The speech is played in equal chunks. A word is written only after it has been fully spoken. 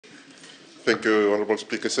Thank you, Honourable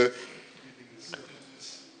Speaker, sir.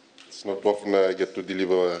 It's not often I get to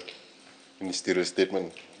deliver a ministerial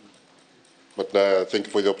statement, but thank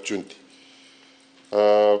you for the opportunity.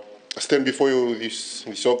 I stand before you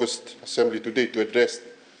this August Assembly today to address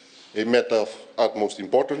a matter of utmost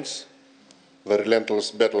importance, the relentless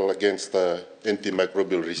battle against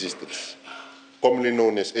antimicrobial resistance, commonly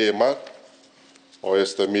known as AMR, or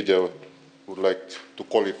as the media would like to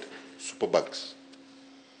call it, superbugs.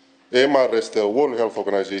 AMR, as the World Health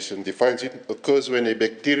Organization defines it, occurs when a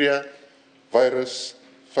bacteria, virus,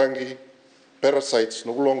 fungi, parasites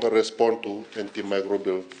no longer respond to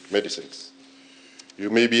antimicrobial medicines. You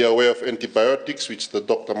may be aware of antibiotics which the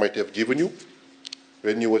doctor might have given you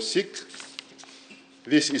when you were sick.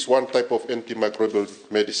 This is one type of antimicrobial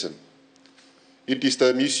medicine. It is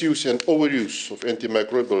the misuse and overuse of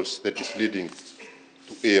antimicrobials that is leading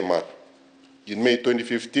to AMR. In May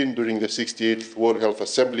 2015, during the 68th World Health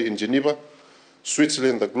Assembly in Geneva,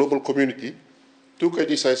 Switzerland, the global community, took a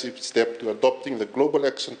decisive step to adopting the Global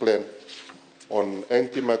Action Plan on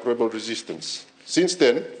antimicrobial resistance. Since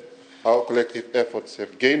then, our collective efforts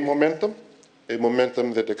have gained momentum, a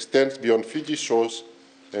momentum that extends beyond Fiji's shores,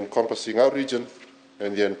 encompassing our region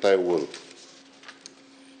and the entire world.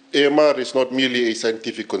 AMR is not merely a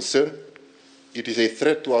scientific concern, it is a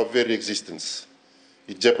threat to our very existence.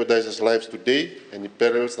 It jeopardizes lives today and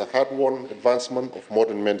imperils the hard-won advancement of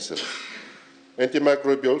modern medicine.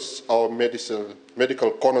 Antimicrobials, our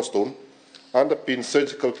medical cornerstone, underpin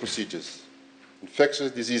surgical procedures,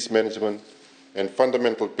 infectious disease management, and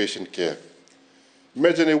fundamental patient care.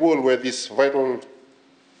 Imagine a world where these vital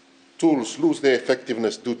tools lose their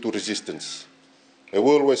effectiveness due to resistance. A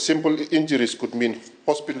world where simple injuries could mean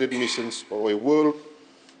hospital admissions, or a world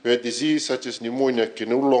where disease such as pneumonia can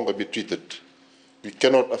no longer be treated. We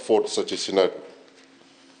cannot afford such a scenario.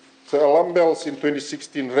 The alarm bells in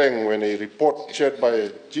 2016 rang when a report shared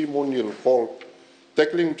by Jim O'Neill called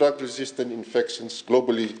Tackling Drug-Resistant Infections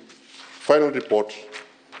Globally, final report,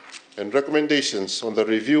 and recommendations on the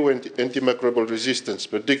review and antimicrobial resistance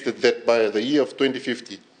predicted that by the year of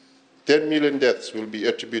 2050, 10 million deaths will be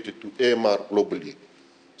attributed to AMR globally,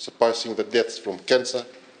 surpassing the deaths from cancer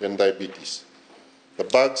and diabetes. The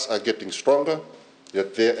bugs are getting stronger,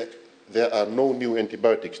 yet there are no new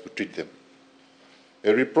antibiotics to treat them.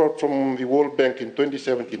 A report from the World Bank in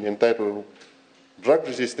 2017 entitled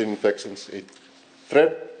Drug-Resistant Infections, a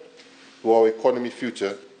Threat to Our Economy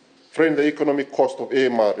Future, framed the economic cost of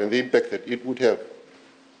AMR and the impact that it would have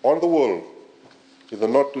on the world in the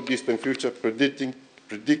not-too-distant future, predicting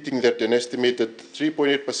that an estimated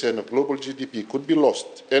 3.8% of global GDP could be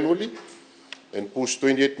lost annually and push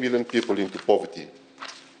 28 million people into poverty.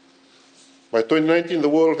 By 2019, the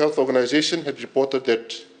World Health Organization had reported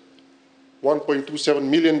that 1.27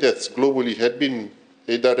 million deaths globally had been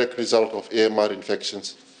a direct result of AMR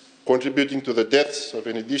infections, contributing to the deaths of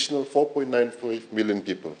an additional 4.95 million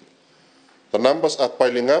people. The numbers are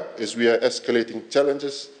piling up as we are escalating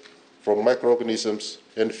challenges from microorganisms,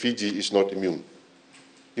 and Fiji is not immune.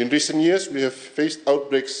 In recent years, we have faced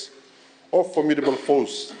outbreaks of formidable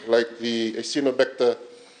foes like the Acinetobacter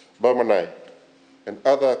baumannii and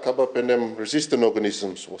other carbapenem-resistant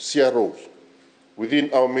organisms, or CROs,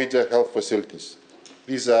 within our major health facilities.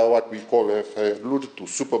 These are what we call, have alluded to,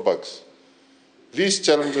 superbugs. These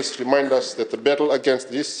challenges remind us that the battle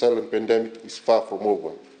against this silent pandemic is far from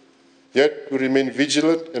over. Yet we remain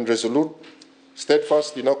vigilant and resolute,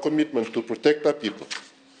 steadfast in our commitment to protect our people.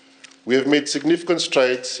 We have made significant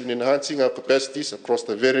strides in enhancing our capacities across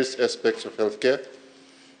the various aspects of healthcare,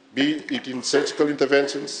 be it in surgical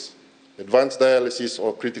interventions, advanced dialysis,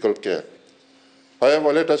 or critical care.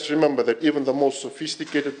 However, let us remember that even the most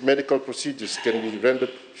sophisticated medical procedures can be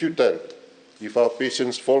rendered futile if our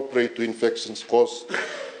patients fall prey to infections caused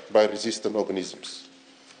by resistant organisms.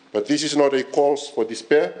 But this is not a call for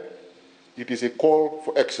despair, it is a call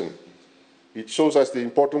for action. It shows us the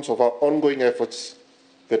importance of our ongoing efforts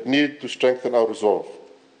that need to strengthen our resolve.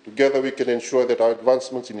 Together we can ensure that our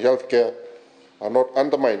advancements in healthcare are not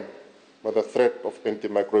undermined by the threat of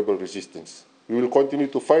antimicrobial resistance. We will continue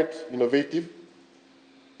to fight,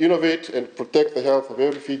 innovate and protect the health of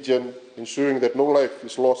every Fijian, ensuring that no life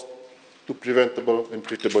is lost to preventable and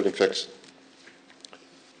treatable infection.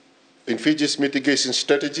 In Fiji's mitigation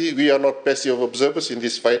strategy, we are not passive observers in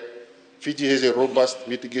this fight. Fiji has a robust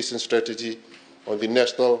mitigation strategy on the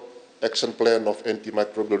National Action Plan of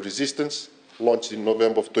Antimicrobial Resistance, launched in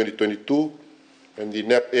November of 2022, and the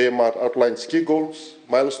NAP-AMR outlines key goals,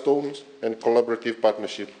 milestones, and collaborative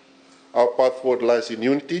partnership. Our path forward lies in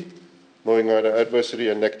unity, knowing our adversary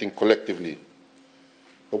and acting collectively.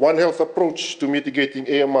 The One Health approach to mitigating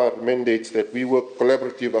AMR mandates that we work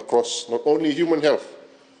collaboratively across not only human health,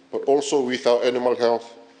 but also with our animal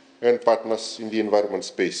health and partners in the environment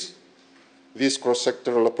space. This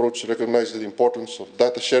cross-sectoral approach recognizes the importance of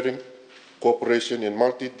data sharing, cooperation and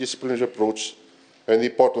multidisciplinary approach, and the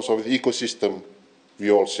importance of the ecosystem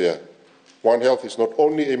we all share. One Health is not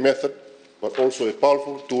only a method, but also a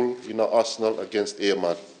powerful tool in our arsenal against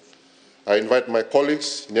AMR. I invite my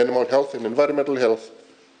colleagues in animal health and environmental health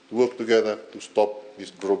to work together to stop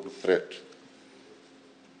this global threat.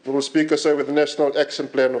 Honourable Speaker, sir, with the National Action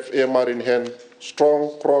Plan of AMR in hand,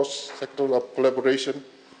 strong cross-sectoral collaboration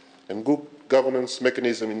and good governance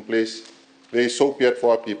mechanism in place, there is hope yet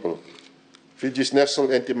for our people. Fiji's National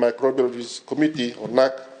Antimicrobial Disease Committee, or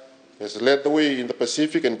NAC, has led the way in the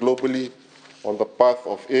Pacific and globally on the path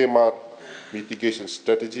of AMR mitigation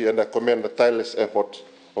strategy, and I commend the tireless effort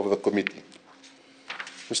of the committee.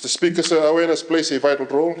 Mr. Speaker, sir, awareness plays a vital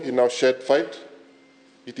role in our shared fight.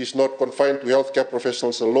 It is not confined to healthcare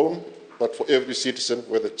professionals alone, but for every citizen,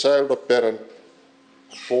 whether child or parent,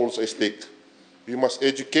 holds a stake. We must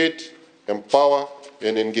educate, empower,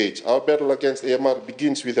 and engage. Our battle against AMR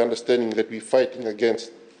begins with the understanding that we're fighting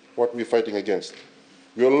against what we're fighting against.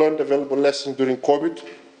 We all learned a valuable lesson during COVID,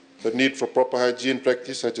 the need for proper hygiene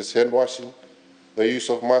practice such as hand washing, the use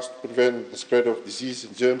of masks to prevent the spread of disease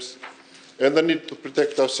and germs, and the need to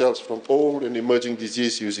protect ourselves from old and emerging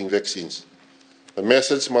disease using vaccines. The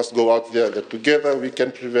message must go out there that together we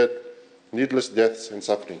can prevent needless deaths and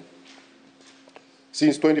suffering.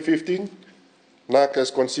 Since 2015, NAC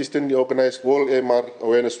has consistently organized World AMR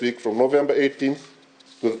Awareness Week from November 18th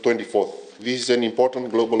to the 24th. This is an important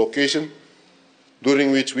global occasion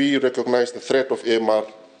during which we recognize the threat of AMR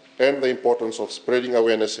and the importance of spreading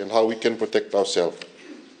awareness and how we can protect ourselves.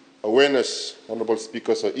 Awareness, Honourable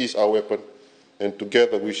Speaker, is our weapon, and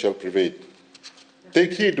together we shall prevail.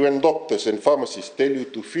 Take heed when doctors and pharmacists tell you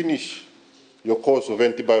to finish your course of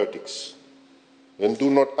antibiotics, and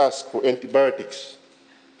do not ask for antibiotics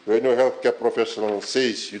when your healthcare professional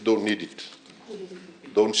says you don't need it.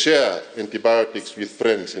 Don't share antibiotics with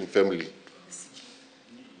friends and family.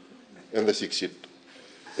 And the sick sheet.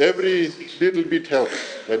 Every little bit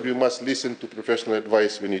helps, and we must listen to professional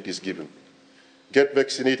advice when it is given. Get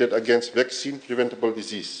vaccinated against vaccine-preventable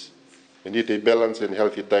disease and eat a balanced and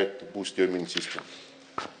healthy diet to boost your immune system.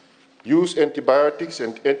 Use antibiotics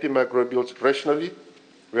and antimicrobials rationally,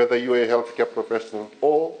 whether you are a healthcare professional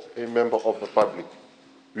or a member of the public.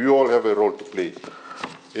 We all have a role to play.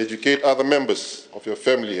 Educate other members of your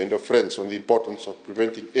family and your friends on the importance of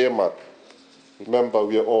preventing AMR. Remember,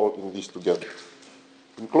 we are all in this together.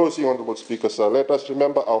 In closing, Honourable Speaker, sir, let us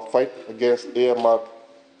remember our fight against AMR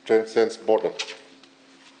transcends borders.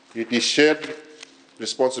 It is shared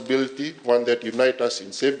responsibility, one that unites us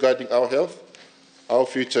in safeguarding our health, our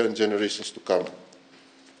future, and generations to come.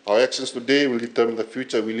 Our actions today will determine the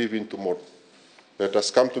future we live in tomorrow. Let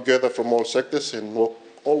us come together from all sectors and all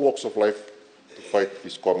walks of life to fight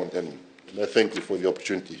this common enemy. And I thank you for the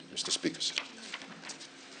opportunity, Mr. Speaker, sir.